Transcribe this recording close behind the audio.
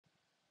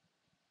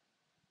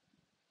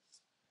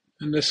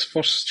In this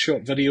first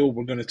short video,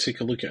 we're going to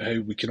take a look at how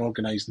we can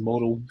organise the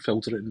model,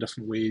 filter it in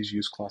different ways,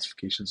 use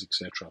classifications,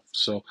 etc.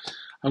 So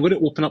I'm going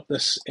to open up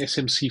this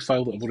SMC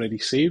file that I've already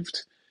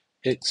saved.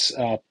 It's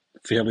a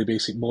fairly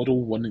basic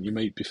model, one that you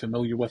might be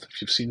familiar with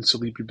if you've seen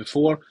Solibri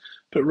before,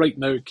 but right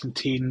now it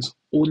contains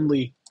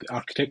only the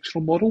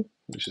architectural model,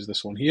 which is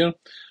this one here,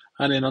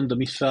 and then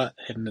underneath that,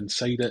 hidden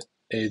inside it,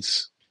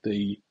 is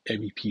the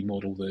MEP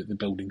model, the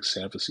building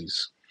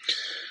services.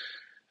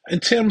 In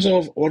terms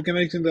of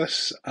organising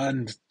this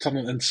and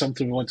turning it into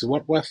something we want to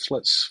work with,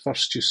 let's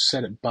first just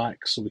set it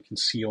back so we can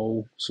see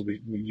all. So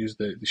we use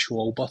the show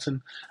all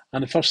button.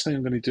 And the first thing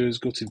I'm going to do is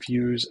go to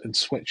views and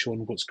switch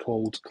on what's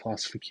called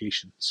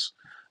classifications.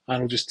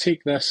 And I'll just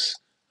take this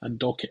and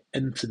dock it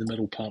into the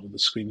middle part of the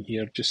screen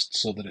here, just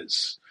so that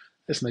it's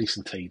nice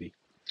and tidy.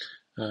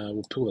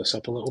 We'll pull this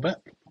up a little bit.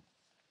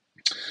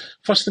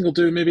 First thing I'll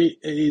do maybe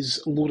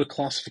is load a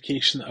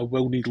classification that I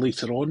will need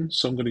later on.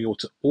 So I'm going to go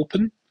to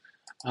open.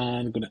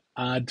 And I'm going to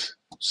add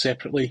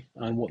separately,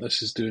 and what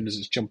this is doing is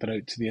it's jumping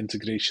out to the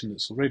integration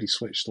that's already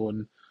switched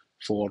on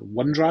for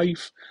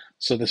OneDrive.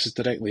 So this is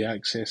directly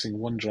accessing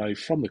OneDrive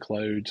from the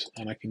cloud,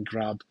 and I can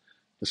grab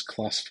this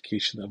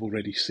classification that I've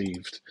already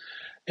saved.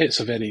 It's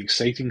a very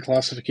exciting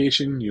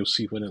classification. You'll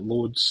see when it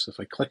loads, if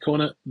I click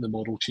on it, the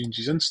model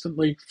changes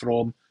instantly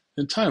from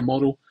the entire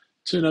model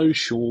to now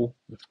show,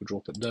 if we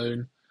drop it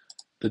down,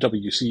 the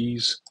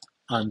WCs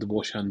and the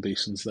wash hand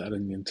basins that are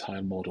in the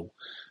entire model.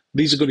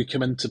 These are going to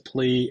come into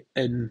play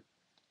in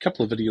a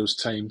couple of videos'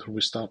 time where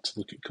we start to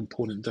look at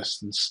component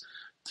distance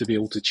to be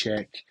able to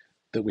check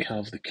that we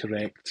have the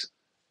correct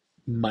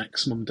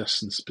maximum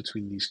distance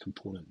between these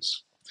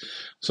components.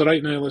 So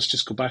right now, let's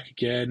just go back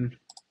again,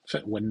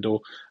 fit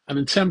window, and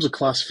in terms of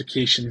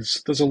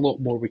classifications, there's a lot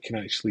more we can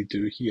actually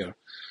do here.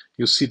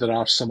 You'll see there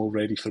are some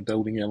already for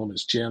building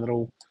elements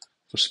general,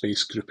 for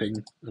space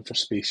grouping, and for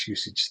space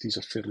usage. These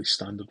are fairly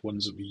standard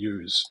ones that we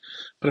use.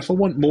 But if I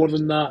want more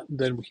than that,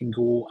 then we can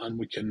go and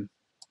we can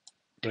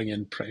bring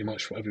in pretty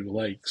much whatever we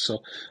like. So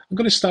I'm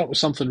going to start with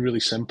something really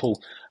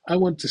simple. I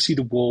want to see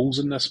the walls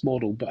in this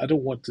model, but I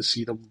don't want to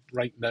see them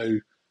right now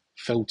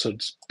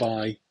filtered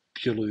by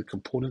purely the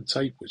component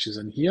type, which is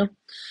in here.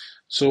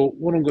 So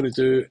what I'm going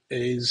to do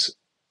is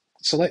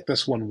select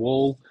this one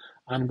wall,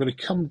 and I'm going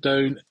to come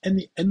down in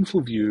the info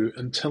view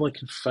until I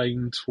can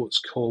find what's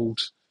called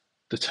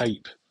the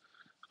type.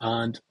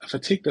 And if I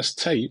take this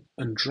type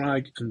and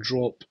drag and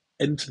drop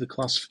into the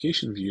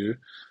classification view,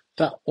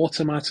 that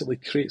automatically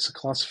creates a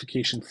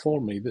classification for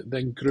me that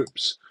then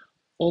groups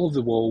all of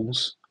the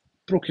walls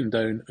broken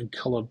down and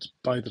coloured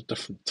by their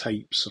different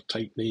types or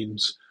type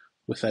names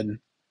within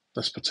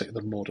this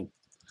particular model.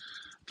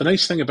 The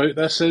nice thing about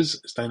this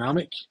is it's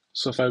dynamic.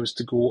 So if I was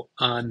to go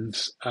and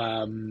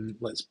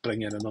let's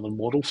bring in another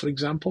model, for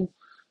example.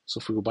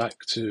 So if we go back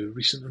to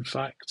recent, in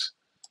fact,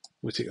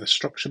 we take the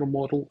structural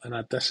model and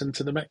add this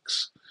into the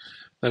mix.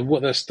 Then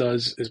what this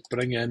does is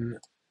bring in,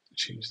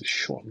 change the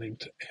short name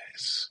to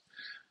S,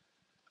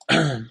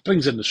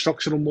 brings in the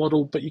structural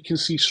model, but you can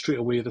see straight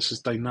away this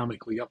has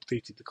dynamically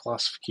updated the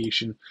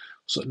classification,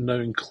 so it now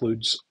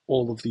includes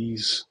all of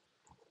these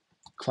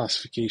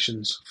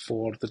classifications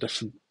for the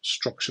different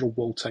structural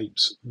wall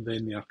types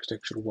than the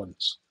architectural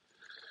ones.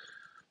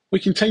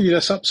 We can tidy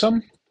this up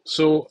some,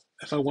 so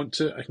if I want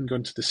to, I can go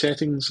into the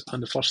settings,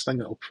 and the first thing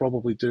that I'll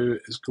probably do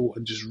is go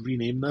and just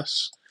rename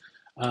this.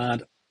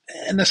 And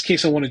in this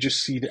case, I want to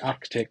just see the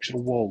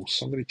architectural walls.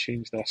 So I'm going to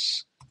change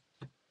this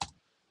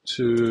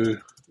to,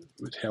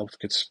 would health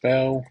could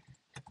spell,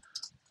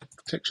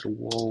 architectural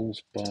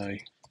walls by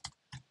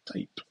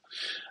type.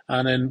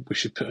 And then we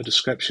should put a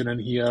description in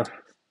here.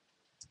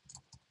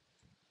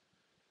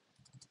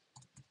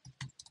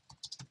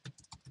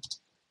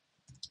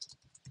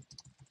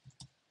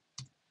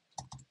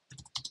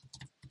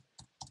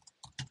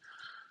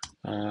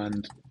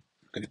 And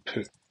I'm going to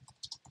put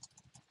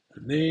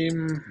a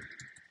name,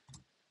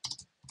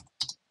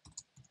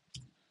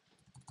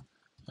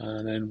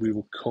 and then we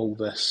will call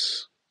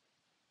this,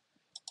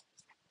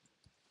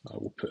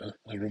 we'll put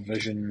a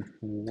revision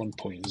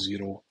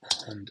 1.0,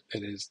 and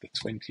it is the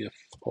 20th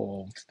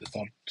of the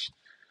 3rd,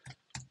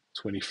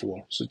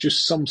 24. So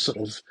just some sort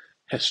of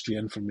history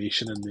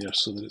information in there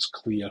so that it's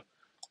clear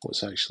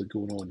what's actually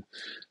going on.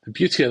 The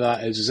beauty of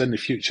that is in the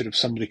future, if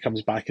somebody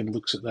comes back and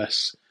looks at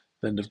this,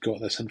 then they've got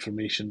this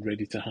information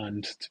ready to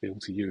hand to be able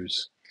to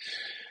use.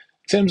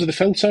 In terms of the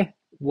filter,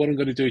 what I'm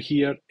going to do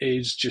here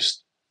is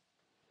just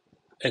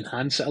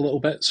enhance it a little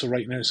bit. So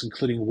right now it's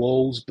including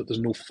walls, but there's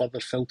no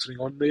further filtering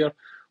on there.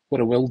 What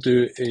I will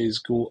do is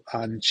go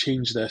and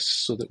change this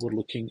so that we're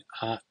looking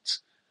at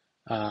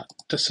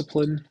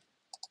discipline,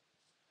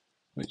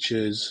 which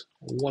is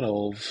one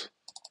of,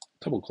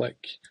 double click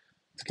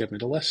to give me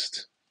the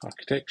list,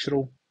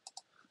 architectural.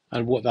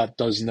 And what that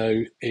does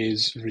now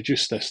is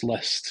reduce this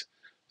list.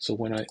 So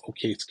when I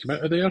OK to come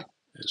out of there,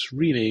 it's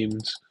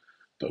renamed,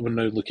 but we're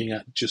now looking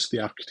at just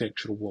the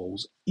architectural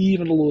walls.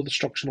 Even though the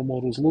structural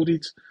model is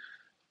loaded,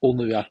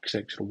 only the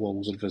architectural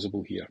walls are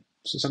visible here.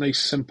 So it's a nice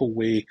simple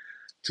way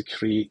to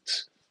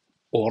create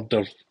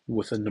order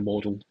within the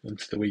model and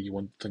the way you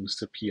want things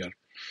to appear.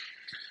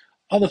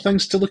 Other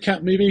things to look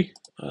at, maybe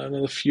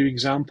another few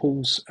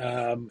examples.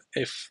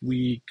 If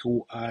we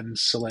go and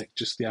select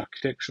just the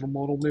architectural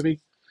model, maybe.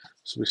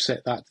 So we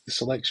set that to the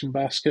selection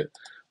basket.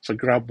 If I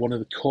grab one of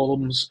the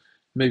columns,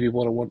 maybe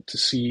what I want to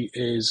see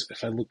is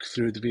if I look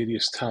through the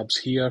various tabs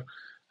here,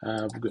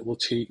 we've got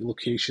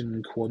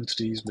location,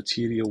 quantities,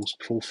 materials,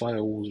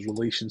 profiles,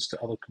 relations to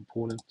other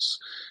components,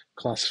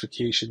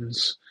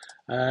 classifications.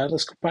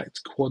 Let's go back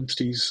to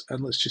quantities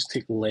and let's just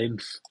take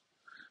length.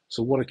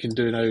 So what I can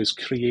do now is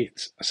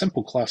create a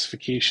simple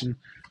classification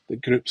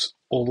that groups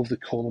all of the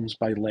columns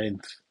by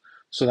length.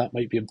 So that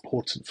might be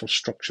important for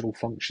structural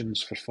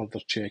functions, for further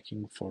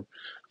checking, for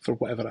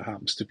whatever it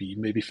happens to be,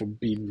 maybe for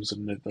beams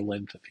and the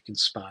length that they can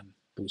span,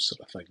 those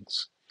sort of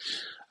things.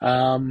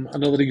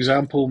 Another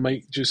example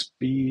might just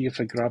be if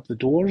I grab the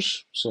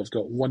doors. So I've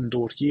got one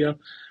door here.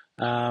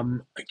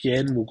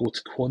 Again, we'll go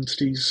to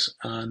quantities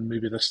and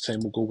maybe this time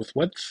we'll go with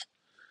width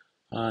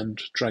and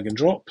drag and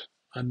drop.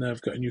 And now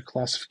I've got a new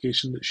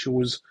classification that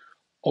shows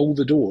all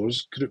the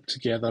doors grouped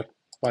together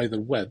by their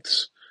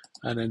widths,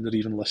 and then they're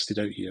even listed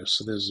out here.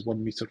 So there's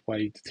 1 metre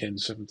wide,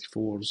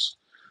 1074s,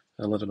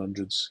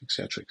 1100s,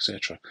 etc.,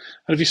 etc.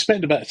 And if you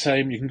spend a bit of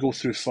time, you can go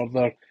through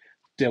further,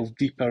 delve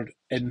deeper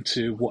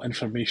into what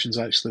information is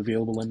actually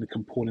available in the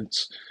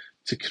components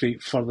to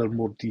create further,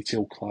 more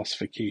detailed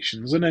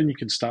classifications. And then you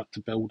can start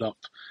to build up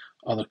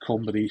other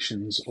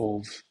combinations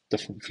of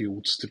different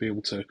fields to be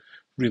able to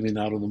really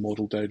narrow the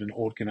model down and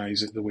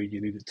organise it the way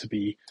you need it to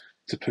be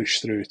to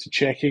push through to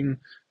checking,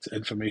 to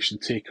information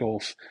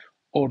takeoff,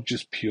 or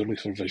just purely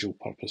for visual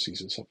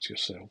purposes. It's up to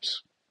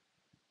yourselves.